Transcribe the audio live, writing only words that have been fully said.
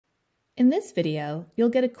In this video, you'll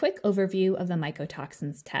get a quick overview of the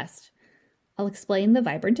mycotoxins test. I'll explain the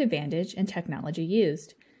Vibrant advantage and technology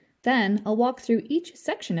used. Then, I'll walk through each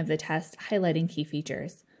section of the test, highlighting key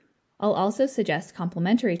features. I'll also suggest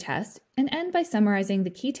complementary tests and end by summarizing the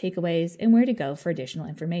key takeaways and where to go for additional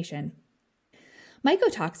information.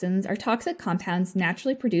 Mycotoxins are toxic compounds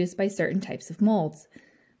naturally produced by certain types of molds.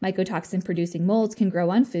 Mycotoxin-producing molds can grow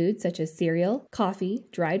on foods such as cereal, coffee,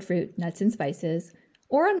 dried fruit, nuts and spices,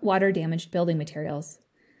 or on water-damaged building materials.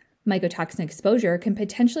 Mycotoxin exposure can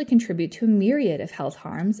potentially contribute to a myriad of health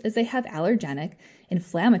harms as they have allergenic,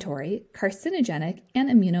 inflammatory, carcinogenic, and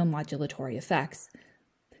immunomodulatory effects.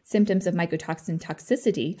 Symptoms of mycotoxin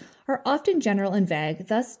toxicity are often general and vague,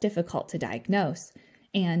 thus difficult to diagnose,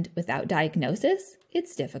 and without diagnosis,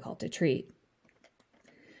 it's difficult to treat.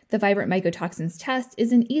 The Vibrant Mycotoxins Test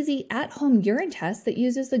is an easy at-home urine test that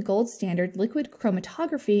uses the gold standard liquid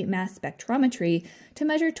chromatography mass spectrometry to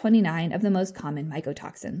measure 29 of the most common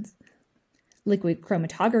mycotoxins. Liquid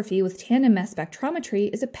chromatography with tandem mass spectrometry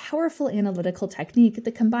is a powerful analytical technique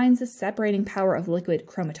that combines the separating power of liquid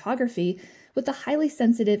chromatography with the highly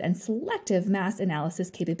sensitive and selective mass analysis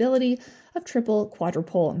capability of triple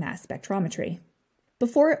quadrupole mass spectrometry.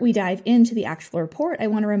 Before we dive into the actual report, I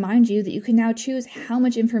want to remind you that you can now choose how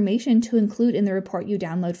much information to include in the report you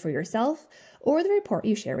download for yourself or the report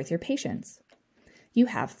you share with your patients. You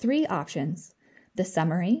have three options: the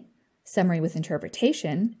summary, summary with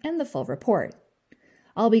interpretation, and the full report.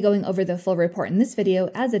 I'll be going over the full report in this video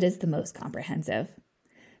as it is the most comprehensive.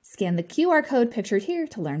 Scan the QR code pictured here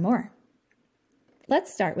to learn more.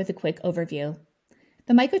 Let's start with a quick overview.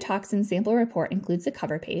 The mycotoxin sample report includes a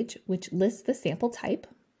cover page, which lists the sample type,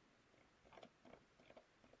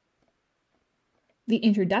 the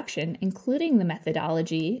introduction, including the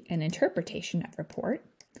methodology and interpretation of report,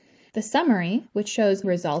 the summary, which shows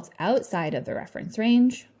results outside of the reference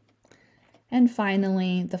range, and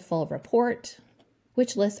finally, the full report,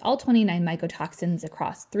 which lists all 29 mycotoxins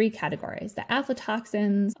across three categories: the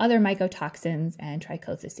aflatoxins, other mycotoxins, and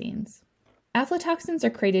trichothecenes. Aflatoxins are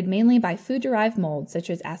created mainly by food-derived molds such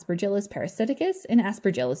as Aspergillus parasiticus and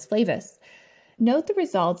Aspergillus flavus. Note the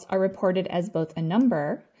results are reported as both a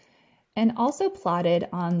number and also plotted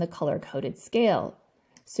on the color-coded scale,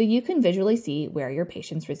 so you can visually see where your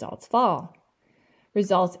patient's results fall.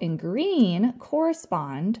 Results in green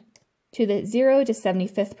correspond to the 0 to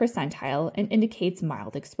 75th percentile and indicates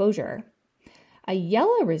mild exposure. A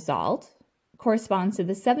yellow result corresponds to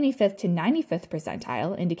the 75th to 95th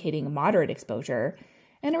percentile, indicating moderate exposure,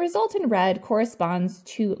 and a result in red corresponds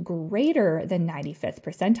to greater than 95th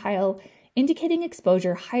percentile, indicating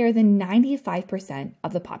exposure higher than 95%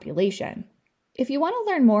 of the population. If you want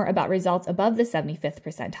to learn more about results above the 75th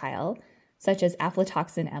percentile, such as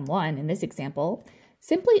aflatoxin M1 in this example,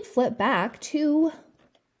 simply flip back to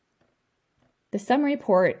the summary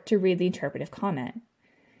report to read the interpretive comment.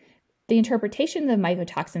 The interpretation of the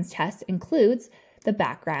mycotoxins test includes the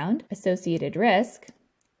background, associated risk,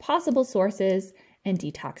 possible sources, and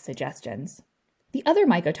detox suggestions. The other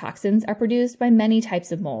mycotoxins are produced by many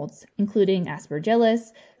types of molds, including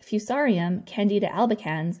Aspergillus, Fusarium, Candida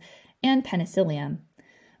albicans, and Penicillium.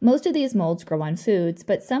 Most of these molds grow on foods,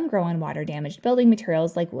 but some grow on water-damaged building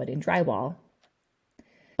materials like wood and drywall.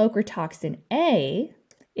 Ochratoxin A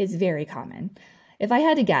is very common. If I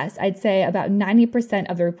had to guess, I'd say about 90%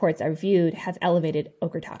 of the reports I reviewed have elevated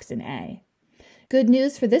ochratoxin A. Good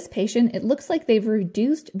news for this patient, it looks like they've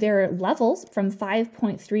reduced their levels from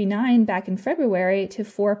 5.39 back in February to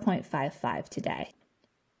 4.55 today.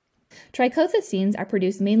 Trichothecenes are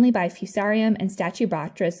produced mainly by Fusarium and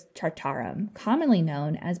Stachybotrys tartarum, commonly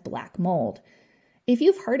known as black mold. If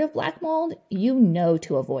you've heard of black mold, you know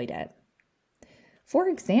to avoid it. For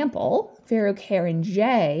example, Ferrocarrin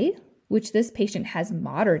J, which this patient has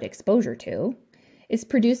moderate exposure to, is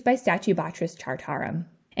produced by Stachybotrys tartarum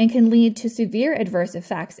and can lead to severe adverse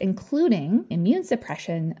effects, including immune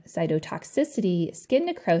suppression, cytotoxicity, skin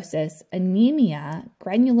necrosis, anemia,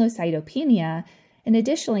 granulocytopenia, and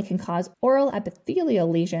additionally can cause oral epithelial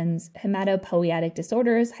lesions, hematopoietic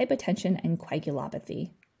disorders, hypotension, and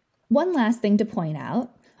coagulopathy. One last thing to point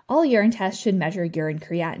out, all urine tests should measure urine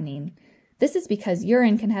creatinine. This is because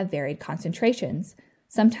urine can have varied concentrations.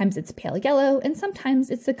 Sometimes it's pale yellow, and sometimes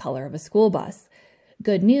it's the color of a school bus.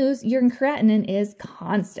 Good news, urine creatinine is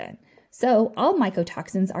constant. So all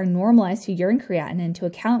mycotoxins are normalized to urine creatinine to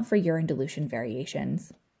account for urine dilution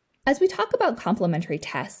variations. As we talk about complementary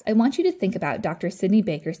tests, I want you to think about Dr. Sidney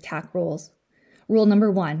Baker's TAC rules. Rule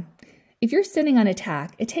number 1, if you're sitting on a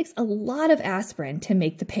TAC, it takes a lot of aspirin to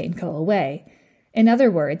make the pain go away. In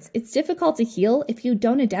other words, it's difficult to heal if you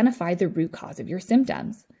don't identify the root cause of your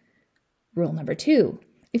symptoms. Rule number 2,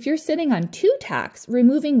 If you're sitting on 2 tacks,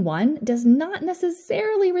 removing one does not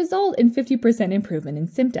necessarily result in 50% improvement in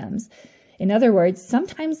symptoms. In other words,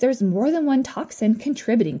 sometimes there's more than one toxin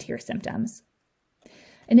contributing to your symptoms.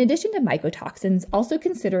 In addition to mycotoxins, also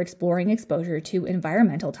consider exploring exposure to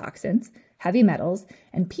environmental toxins, heavy metals,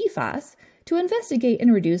 and PFAS to investigate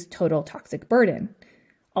and reduce total toxic burden.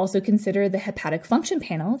 Also consider the hepatic function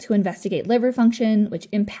panel to investigate liver function, which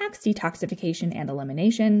impacts detoxification and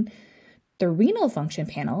elimination, the renal function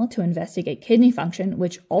panel to investigate kidney function,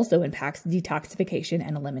 which also impacts detoxification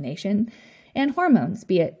and elimination, and hormones,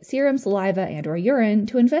 be it serum, saliva, and/or urine,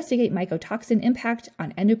 to investigate mycotoxin impact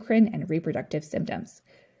on endocrine and reproductive symptoms.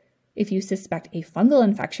 If you suspect a fungal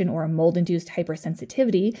infection or a mold-induced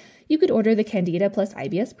hypersensitivity, you could order the Candida plus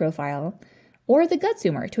IBS profile, or the gut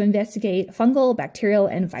tumor to investigate fungal, bacterial,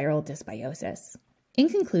 and viral dysbiosis. In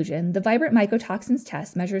conclusion, the Vibrant Mycotoxins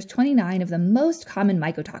Test measures 29 of the most common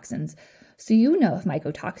mycotoxins, so you know if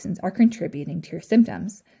mycotoxins are contributing to your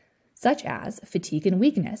symptoms, such as fatigue and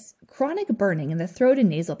weakness, chronic burning in the throat and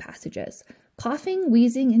nasal passages, coughing,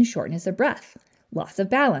 wheezing, and shortness of breath, loss of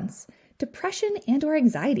balance, depression and/or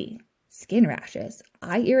anxiety, skin rashes,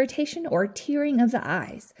 eye irritation or tearing of the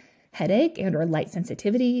eyes, headache and/or light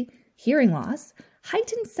sensitivity, hearing loss,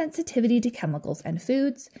 heightened sensitivity to chemicals and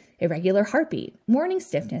foods, irregular heartbeat, morning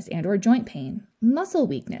stiffness and/or joint pain, muscle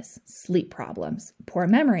weakness, sleep problems, poor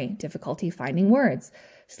memory, difficulty finding words,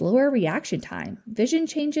 slower reaction time, vision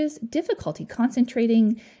changes, difficulty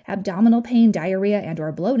concentrating, abdominal pain, diarrhea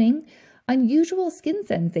and/or bloating, unusual skin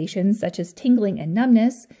sensations such as tingling and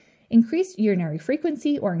numbness, increased urinary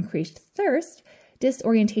frequency or increased thirst,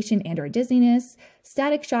 disorientation and/or dizziness,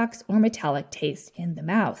 static shocks, or metallic taste in the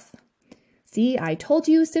mouth. See, I told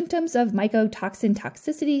you symptoms of mycotoxin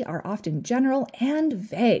toxicity are often general and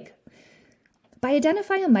vague. By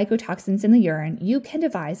identifying mycotoxins in the urine, you can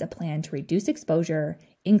devise a plan to reduce exposure,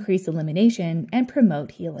 increase elimination, and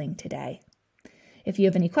promote healing today. If you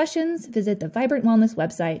have any questions, visit the Vibrant Wellness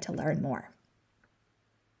website to learn more.